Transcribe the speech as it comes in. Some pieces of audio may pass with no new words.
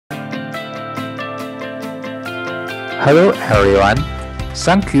Hello everyone,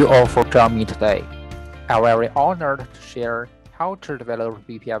 thank you all for joining me today. I'm very honored to share how to develop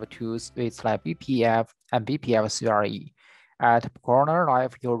BPF tools with BPF and BPF CO-RE at Percona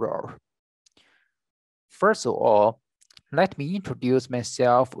Live Europe. First of all, let me introduce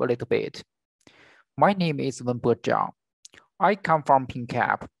myself a little bit. My name is Wenbo Zhang. I come from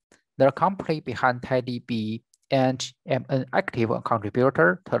PingCAP, the company behind TiDB, and am an active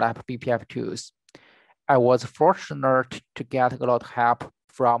contributor to BPF tools. I was fortunate to get a lot of help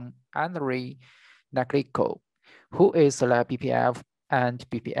from Andre Naglico, who is the BPF and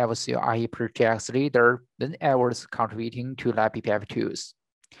BPF CO-RE projects leader when I was contributing to BPF tools.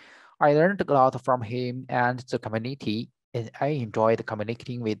 I learned a lot from him and the community, and I enjoyed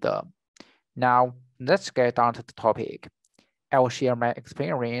communicating with them. Now, let's get on to the topic. I will share my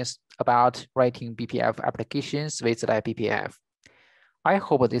experience about writing BPF applications with BPF. I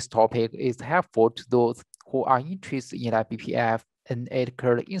hope this topic is helpful to those who are interested in BPF, and it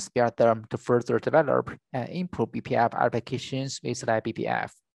could inspire them to further develop and improve BPF applications with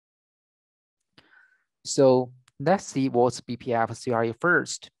BPF. So let's see what's BPF CO-RE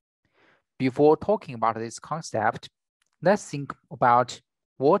first. Before talking about this concept, let's think about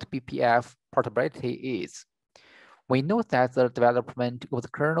what BPF portability is. We know that the development of the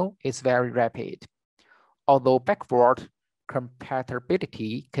kernel is very rapid, although backward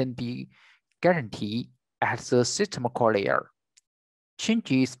compatibility can be guaranteed at the system core layer.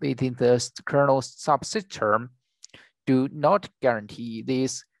 Changes within the kernel subsystem do not guarantee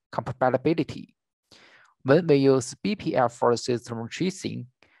this compatibility. When we use BPF for system tracing,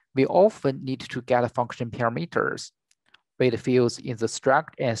 we often need to get function parameters with fields in the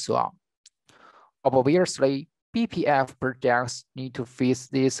struct and so on. Obviously, BPF projects need to face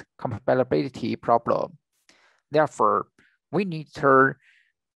this compatibility problem. Therefore, we need to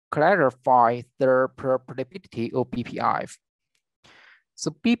clarify the portability of BPF.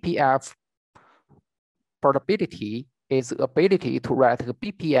 So BPF portability is the ability to write a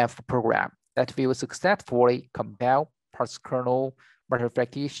BPF program that will successfully compile parse kernel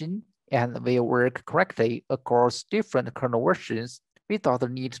modification and will work correctly across different kernel versions without the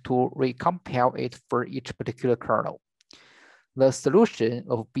need to recompile it for each particular kernel. The solution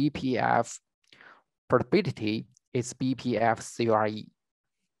of BPF portability is BPF CO-RE.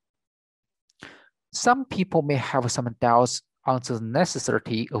 Some people may have some doubts on the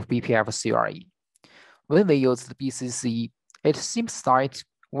necessity of BPF CO-RE. When we use the BCC, it seems like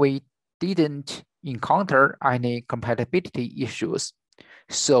we didn't encounter any compatibility issues.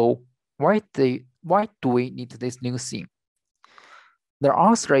 So why do we need this new thing? The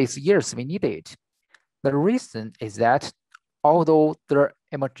answer is yes, we need it. The reason is that although the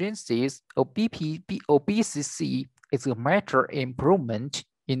emergencies of BCC is a major improvement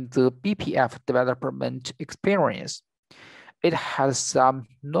in the BPF development experience, it has some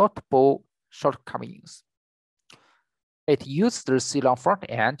notable shortcomings. It uses the C#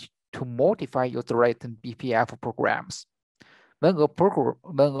 front-end to modify user-written BPF programs. When a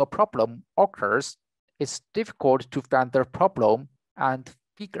problem occurs, it's difficult to find the problem and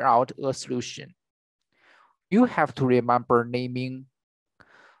figure out a solution. You have to remember naming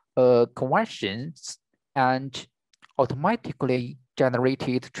conventions and automatically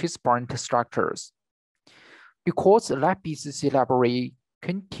generated trace point structures. Because the libbpf library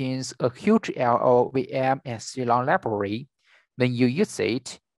contains a huge LLVM and C# library, when you use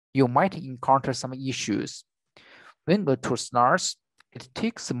it, you might encounter some issues. When a tool starts, it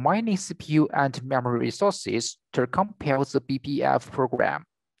takes many CPU and memory resources to compile the BPF program.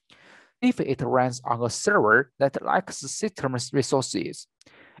 If it runs on a server that lacks system resources,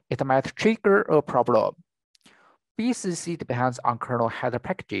 it might trigger a problem. BCC depends on kernel header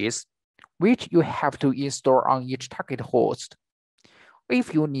packages, which you have to install on each target host.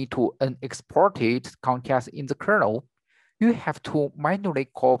 If you need to unexported context in the kernel, you have to manually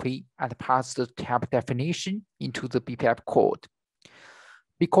copy and pass the tab definition into the BPF code.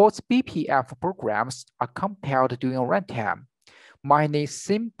 Because BPF programs are compiled during runtime, many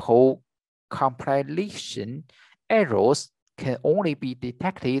simple compilation errors can only be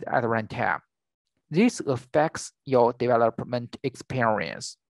detected at runtime. This affects your development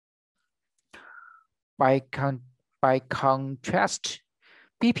experience. By contrast,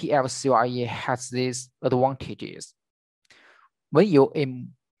 BPF CO-RE has these advantages. When you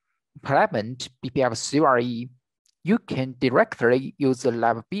implement BPF CO-RE, you can directly use the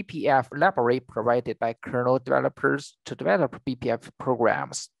BPF library provided by kernel developers to develop BPF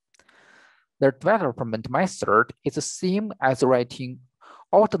programs. The development method is the same as writing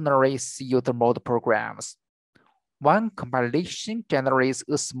ordinary C user mode programs. One compilation generates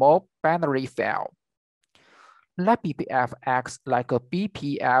a small binary file. libbpf acts like a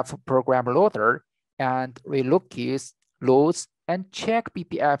BPF program loader and relocates, loads, and checks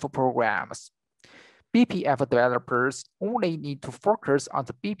BPF programs. BPF developers only need to focus on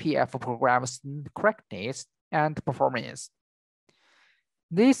the BPF program's correctness and performance.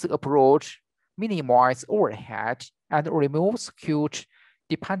 This approach minimizes overhead and removes huge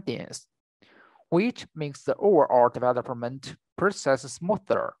dependence, which makes the overall development process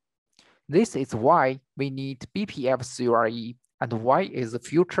smoother. This is why we need BPF CO-RE and why is the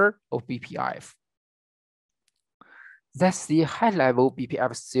future of BPF. That's the high-level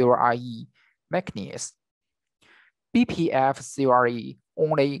BPF CO-RE mechanism. BPF CO-RE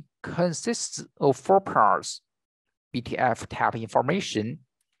only consists of 4 parts: BPF type information,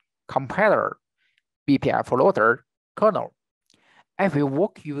 compiler, BPF loader, kernel. I will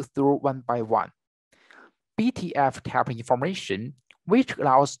walk you through one by one. BPF type information, which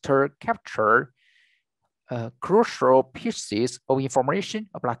allows to capture crucial pieces of information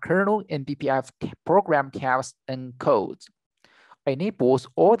about kernel and BPF program types and codes, enables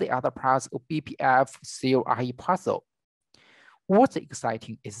all the other parts of BPF CO-RE puzzle. What's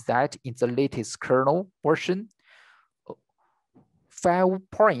exciting is that in the latest kernel version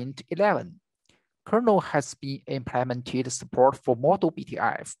 5.11, kernel has been implemented support for model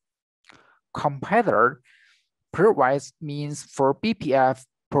BPF. Compiler provides means for BPF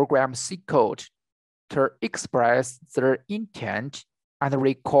program C code to express their intent and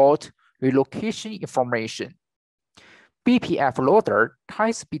record relocation information. BPF loader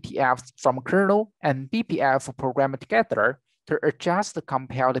ties BPFs from kernel and BPF program together to adjust the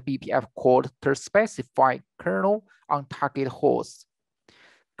compiled BPF code to specify kernel on target hosts.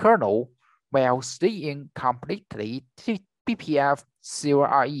 Kernel, while staying completely BPF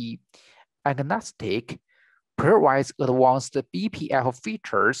CO-RE agnostic, provides advanced BPF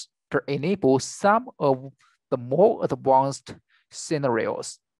features to enable some of the more advanced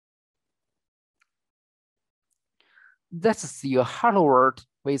scenarios. Let's see a hello world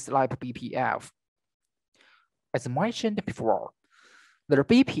with libbpf. As mentioned before, the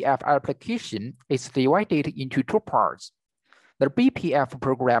BPF application is divided into 2 parts: the BPF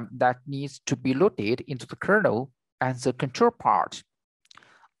program that needs to be loaded into the kernel and the control part.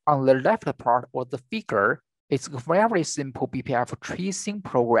 On the left part of the figure is a very simple BPF tracing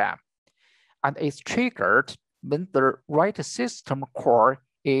program, and it's triggered when the write system call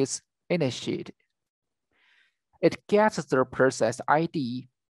is initiated. It gets the process ID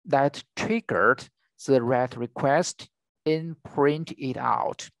that triggered the write request and print it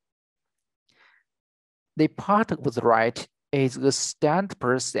out. The part of the write is the stand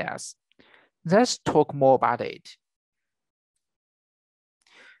process. Let's talk more about it.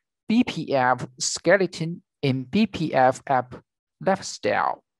 BPF skeleton in BPF app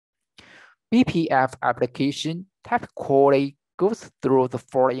lifestyle. BPF application typically goes through the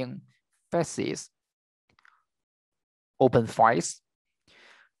following phases: open files.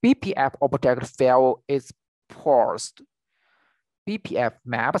 BPF object file is parsed. BPF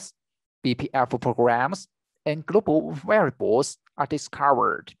maps, BPF programs, and global variables are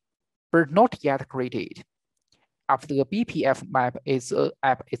discovered, but not yet created. After the BPF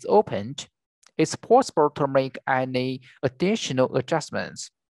app is opened, it's possible to make any additional adjustments.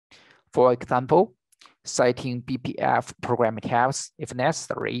 For example, setting BPF program types if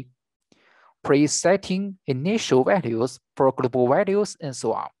necessary, presetting initial values for global values, and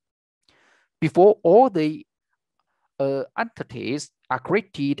so on, before all the entities are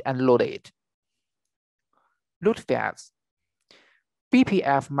created and loaded. Load phase.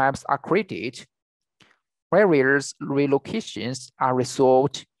 BPF maps are created, various relocations are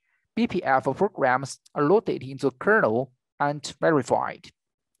resolved, BPF programs are loaded into the kernel and verified.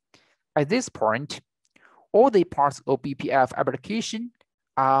 At this point, all the parts of BPF application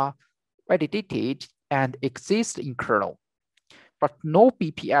are validated and exist in kernel, but no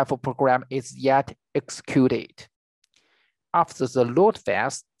BPF program is yet executed. After the load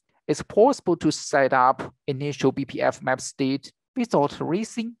phase, it's possible to set up initial BPF map state without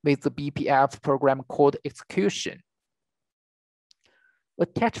racing with the BPF program code execution.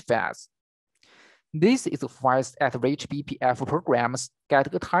 Attach phase. This is the phase at which BPF programs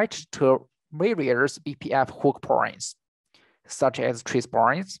get attached to various BPF hook points, such as trace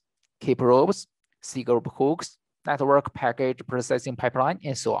points, key probes, C-group hooks, network package processing pipeline,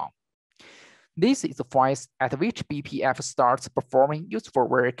 and so on. This is the phase at which BPF starts performing useful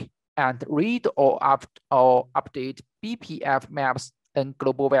work and read or update BPF maps and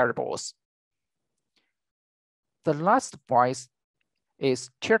global variables. The last phase is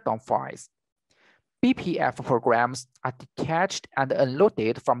teardown phase. BPF programs are detached and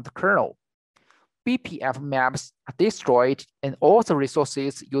unloaded from the kernel. BPF maps are destroyed and all the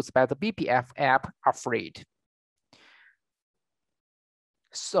resources used by the BPF app are freed.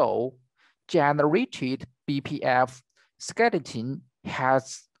 So, generated BPF skeleton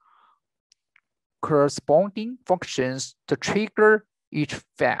has corresponding functions to trigger each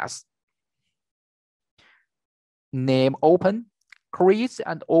phase. Name open creates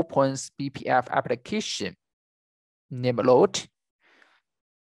and opens BPF application. Name load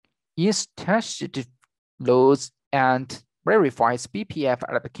instantiates loads and verifies BPF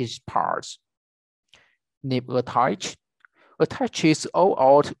application parts. Name attach attaches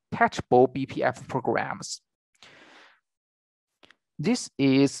all attachable BPF programs. This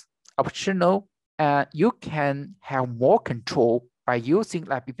is optional, and you can have more control by using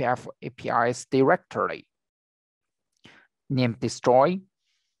libbpf APIs directly. Name destroy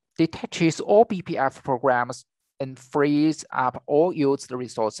detaches all BPF programs and frees up all used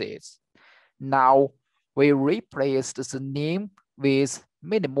resources. Now we replaced the name with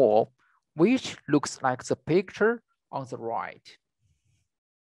minimal, which looks like the picture on the right.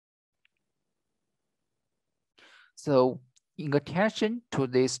 So in addition to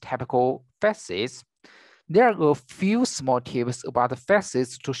these typical phases, there are a few small tips about the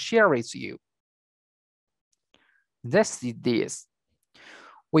phases to share with you. Let's see this.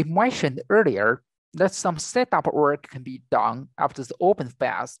 We mentioned earlier that some setup work can be done after the open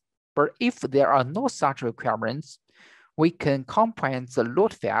phase, but if there are no such requirements, we can combine the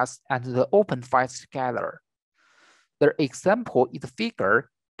load phase and the open phase together. The example in the figure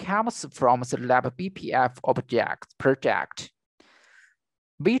comes from the libbpf project,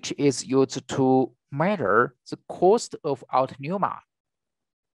 which is used to measure the cost of Autonoma.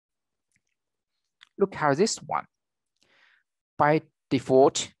 Look at this one. By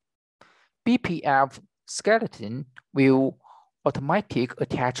default, BPF skeleton will automatically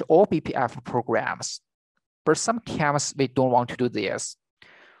attach all BPF programs, but sometimes we don't want to do this.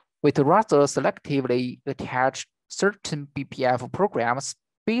 We'd rather selectively attach certain BPF programs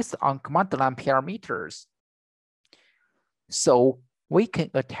based on command line parameters. So we can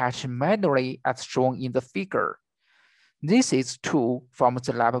attach manually as shown in the figure. This is true from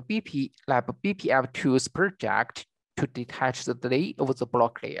the libbpf tools project to detach the delay of the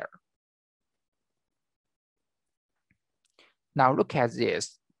block layer. Now look at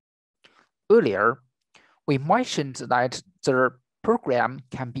this. Earlier, we mentioned that the program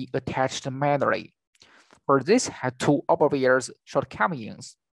can be attached manually, but this has two obvious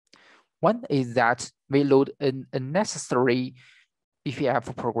shortcomings. One is that we load an unnecessary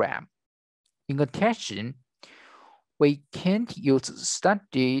BPF program. In addition, we can't use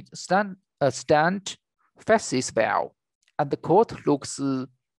standard phases well, and the code looks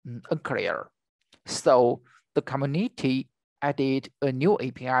unclear. So the community added a new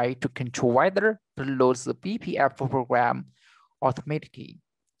API to control whether to load the BPF program automatically.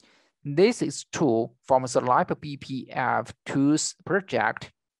 This is true from the libbpf tools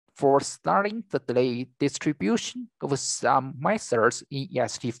project for starting the delay distribution of some methods in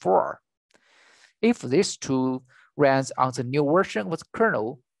EST4. If this tool runs on the new version of the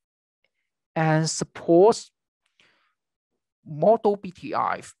kernel and supports model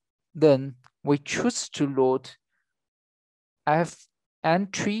BTF, then we choose to load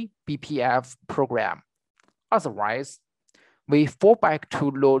entry BPF program. Otherwise, we fall back to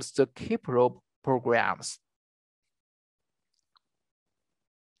load the capable programs.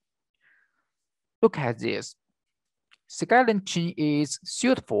 Look at this. Skeleton is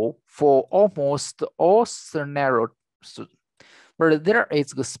suitable for almost all scenarios, but there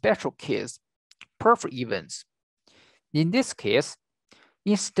is a special case, perf events. In this case,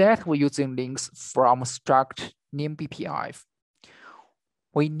 instead of using links from struct name BPF,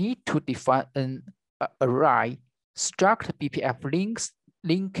 we need to define an array struct BPF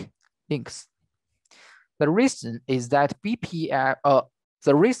links. The reason is that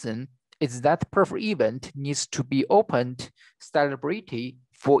perf event needs to be opened separately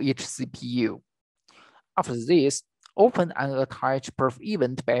for each CPU. After this, open and attach perf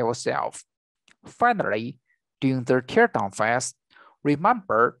event by yourself. Finally, during the teardown phase,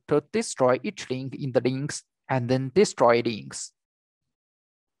 remember to destroy each link in the links and then destroy links.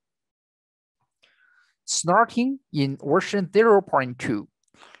 Starting in version 0.2,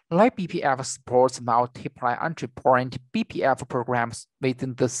 libbpf supports multiple entry point BPF programs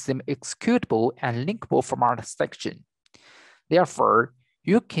within the same executable and linkable format section. Therefore,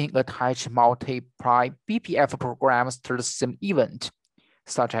 you can attach multiple BPF programs to the same event,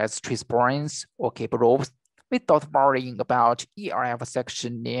 such as trace points or capabilities, without worrying about ERF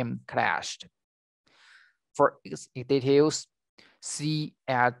section name clashed. For details, see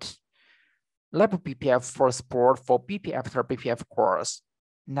at libbpf for support for BPF after BPF course.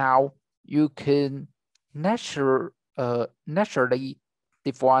 Now you can naturally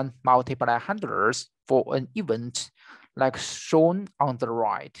define multiple handlers for an event like shown on the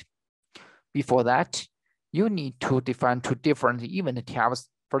right. Before that, you need to define two different event types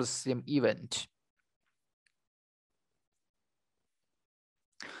for the same event.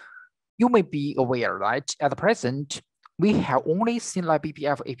 You may be aware that at present, we have only seen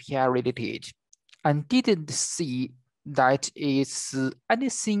BPF API related and didn't see that it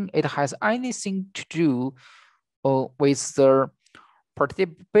has anything to do with the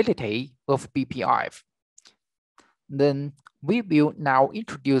portability of BPF. Then we will now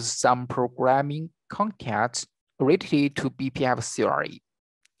introduce some programming concepts related to BPF CO-RE.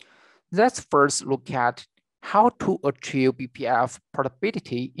 Let's first look at how to achieve BPF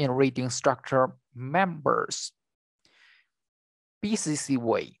portability in reading structure members. BCC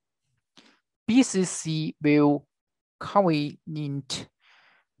way. BCC will conveniently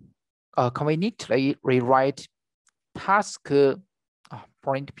rewrite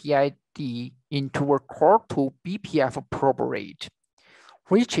task.PID into a call to BPF appropriate,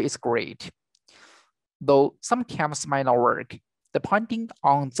 which is great, though sometimes might not work, depending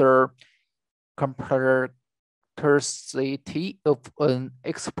on the complexity of an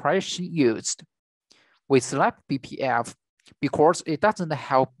expression used. With libbpf, because it doesn't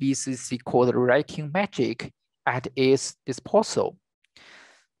have BCC code rewriting magic at its disposal,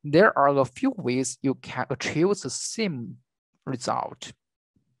 there are a few ways you can achieve the same result.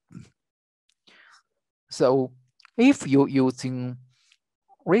 So if you're using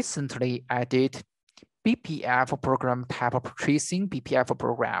recently added BPF program type of tracing BPF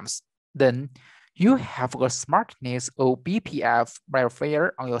programs, then you have a smartness of BPF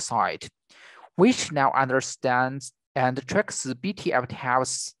verifier on your side, which now understands and tracks BPF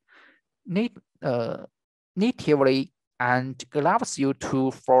types natively and allows you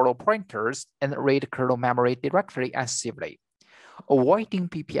to follow pointers and read kernel memory directly and safely, avoiding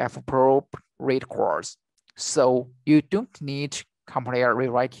BPF read calls. So you don't need compiler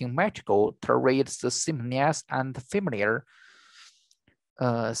rewriting magical to read the sameness and familiar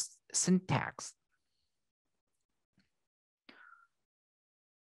syntax.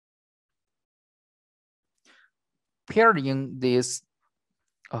 Pairing this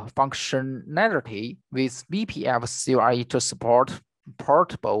functionality with BPF CO-RE to support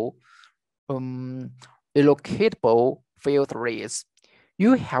portable, allocatable field arrays,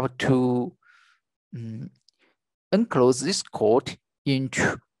 you have to enclose this code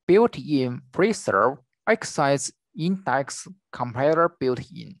into built-in preserve access index compiler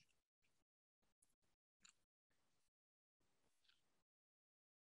built-in.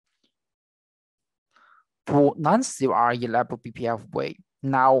 For non-CO-RE libbpf way,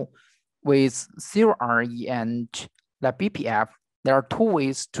 now with CO-RE and libbpf, there are two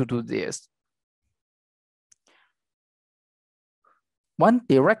ways to do this. One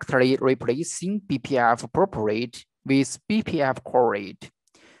directly replacing BPF appropriate with BPF correlate.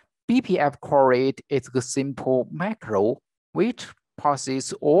 BPF correlate is a simple macro which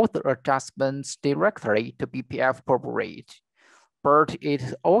passes all the adjustments directly to BPF appropriate, but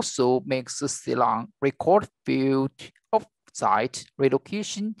it also makes a Ceylon record field offsite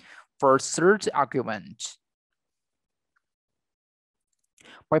relocation for third argument.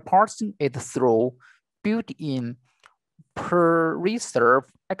 By parsing it through built-in per-reserve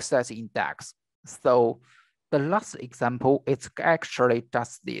access index. So the last example is actually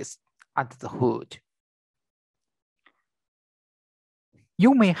just this under the hood.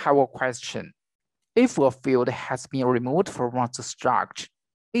 You may have a question. If a field has been removed from the structure,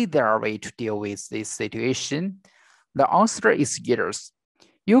 is there a way to deal with this situation? The answer is yes.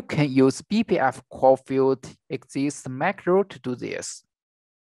 You can use BPF call field exist macro to do this.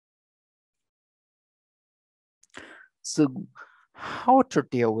 So how to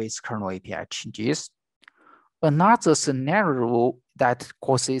deal with kernel API changes? Another scenario that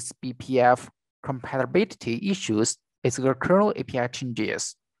causes BPF compatibility issues is the kernel API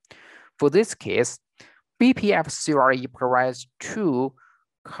changes. For this case, BPF CO-RE provides two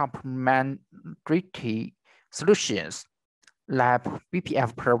complementary solutions.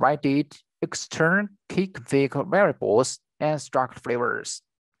 libbpf provided external key config variables and struct flavors.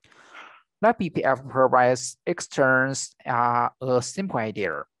 libbpf provides externs a simple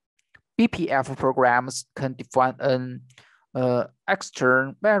idea. BPF programs can define an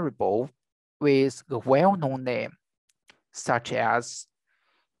external variable with a well-known name, such as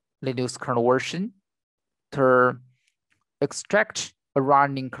Linux kernel version, to extract a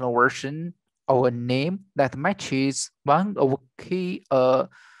running kernel version or a name that matches one of key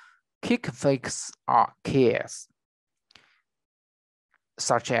Key configs are keys,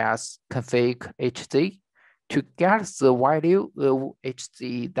 such as config hz to get the value of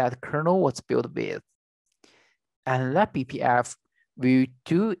hz that kernel was built with. And libbpf will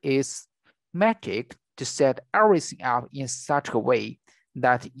do its magic to set everything up in such a way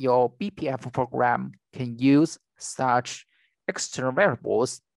that your BPF program can use such external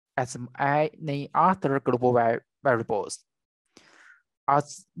variables as any other global variables.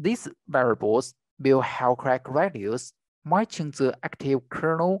 As these variables will have correct values matching the active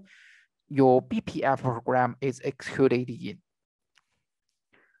kernel your BPF program is executed in.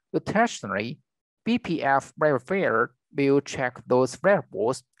 Additionally, BPF verifier will check those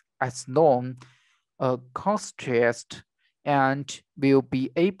variables as known constraints and will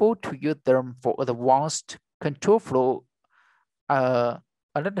be able to use them for advanced control flow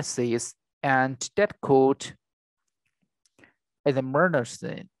analysis and that code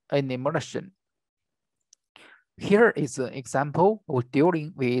enumeration. Here is an example of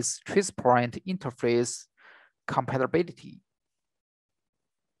dealing with trace point interface compatibility.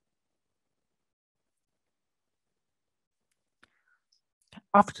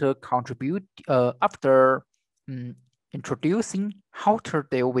 After introducing how to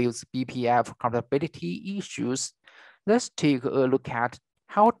deal with BPF compatibility issues, let's take a look at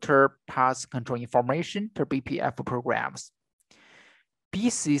how to pass control information to BPF programs.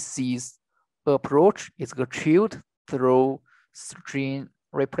 BCC's approach is achieved through string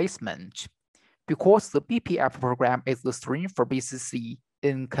replacement. Because the BPF program is the string for BCC,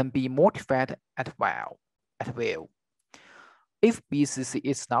 it can be modified at will. If BCC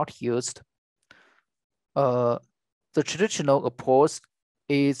is not used, the traditional approach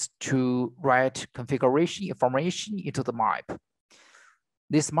is to write configuration information into the map.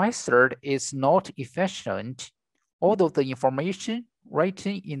 This method is not efficient, although the information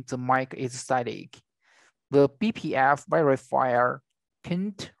written in the map is static. The BPF verifier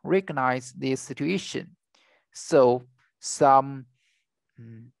can't recognize this situation, so some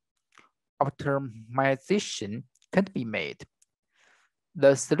optimization can be made.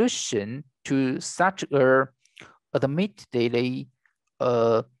 The solution to such a admittedly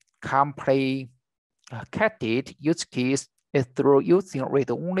complicated use case is through using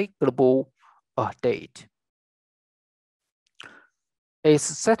read-only global date. It's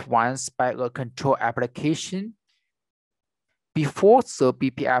set once by a control application before the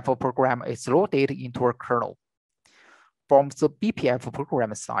BPF program is loaded into a kernel. From the BPF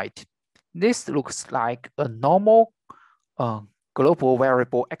program side, this looks like a normal global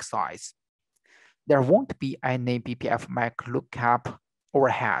variable exercise. There won't be any BPF MAC lookup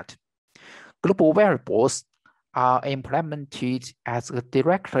overhead. Global variables are implemented as a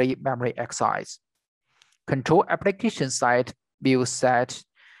directory memory exercise. Control application side will set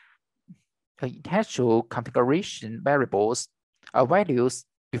initial configuration variables values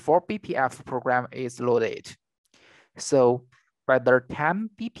before BPF program is loaded. So by the time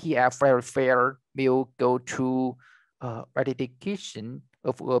BPF verifier will go to validation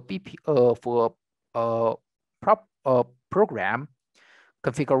of a program,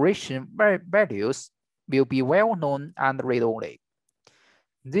 configuration values will be well known and read-only.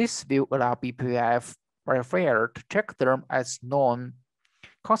 This will allow BPF verifier to check them as known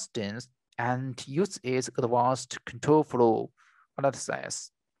constants and use its advanced control flow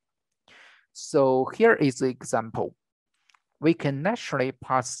analysis. So here is the example. We can naturally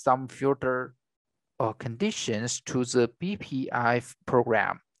pass some filter conditions to the BPF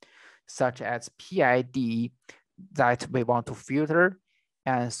program, such as PID that we want to filter,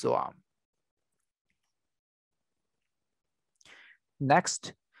 and so on.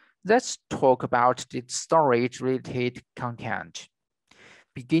 Next, let's talk about the storage-related content.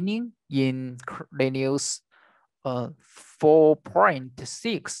 Beginning in Linux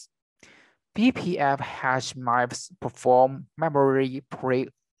 4.6, BPF hash maps perform memory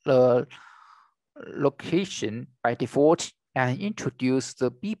pre-allocation by default and introduce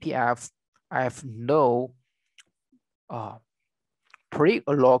the BPF no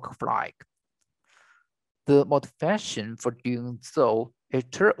pre-alloc flag. The motivation for doing so is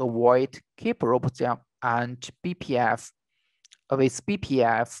to avoid key problem and BPF with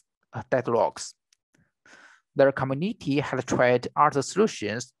BPF deadlocks. The community had tried other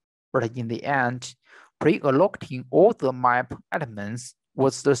solutions, but in the end, pre-allocating all the map elements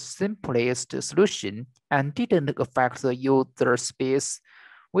was the simplest solution and didn't affect the user space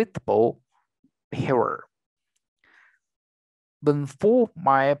visible behavior. When full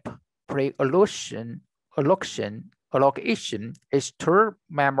map pre-allocation is too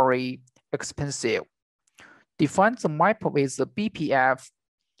memory expensive. Define the map with the BPF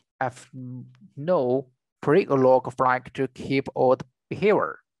have no pre-log flag to keep all the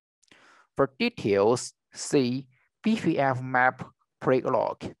behavior. For details, see BPF map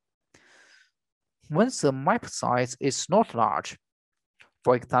pre-log. When the map size is not large,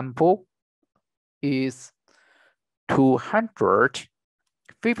 for example, is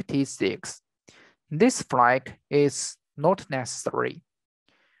 256, this flag is not necessary.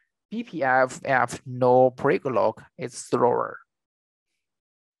 BPF no pre-log is slower.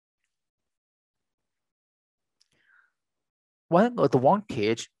 One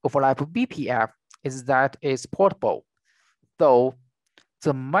advantage of libbpf is that it's portable, though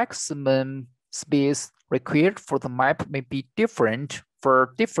the maximum space required for the map may be different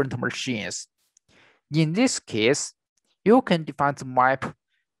for different machines. In this case, you can define the map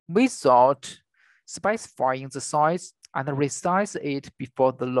without specifying the size and resize it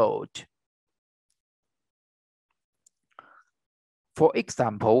before the load. For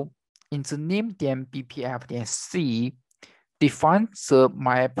example, in the name.bpf.c, define the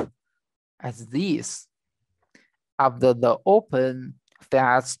map as this. After the open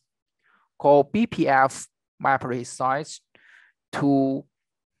fetch, call BPF map resize to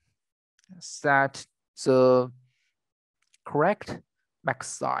set the correct max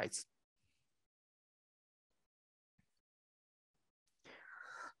size.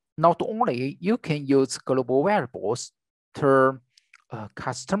 Not only you can use global variables to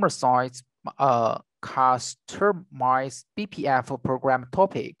customize BPF program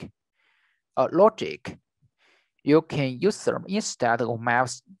topic logic, you can use them instead of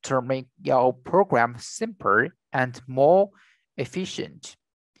maps to make your program simpler and more efficient.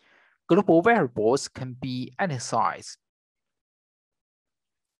 Global variables can be any size.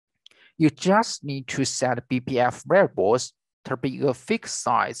 You just need to set BPF variables to be a fixed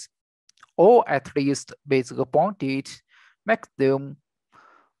size, or at least with a bounded maximum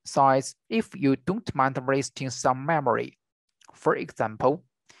size if you don't mind wasting some memory. For example,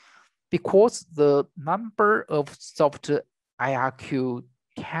 because the number of soft IRQ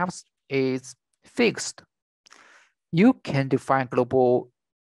tabs is fixed, you can define global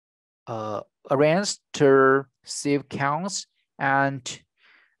arrays to save counts and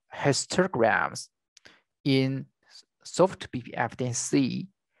histograms in soft BPF.c.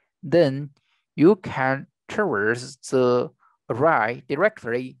 Then you can traverse the array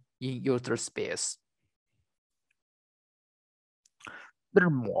directly in user space.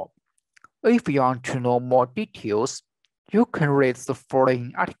 Furthermore, if you want to know more details, you can read the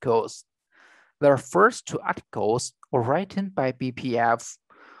following articles. The first two articles were written by BPF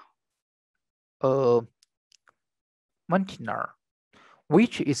maintainer,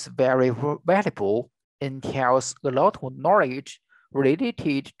 which is very valuable and tells a lot of knowledge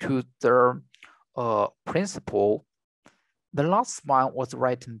related to the principle. The last one was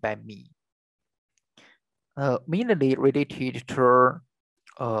written by me, mainly related to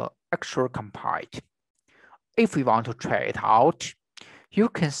actual compiled. If you want to try it out, you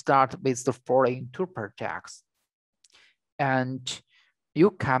can start with the following two projects, and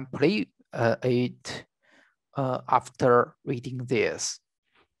you can play it after reading this.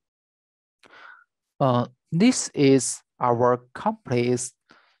 This is our complete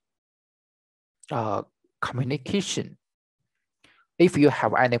communication. If you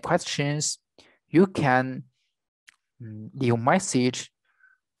have any questions, you can leave a message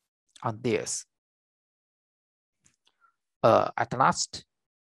on this. At last,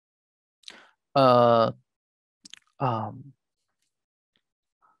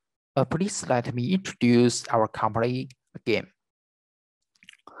 please let me introduce our company again.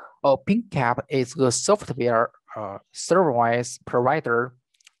 PingCAP is a software service provider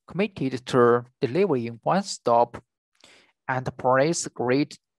committed to delivering one-stop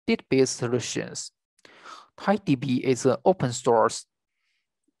enterprise-grade database solutions. TiDB is an open-source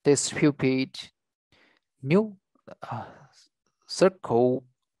distributed new SQL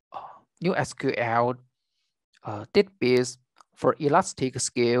database for elastic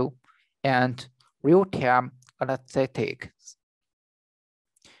scale and real-time analytics.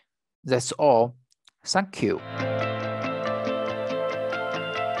 That's all. Thank you.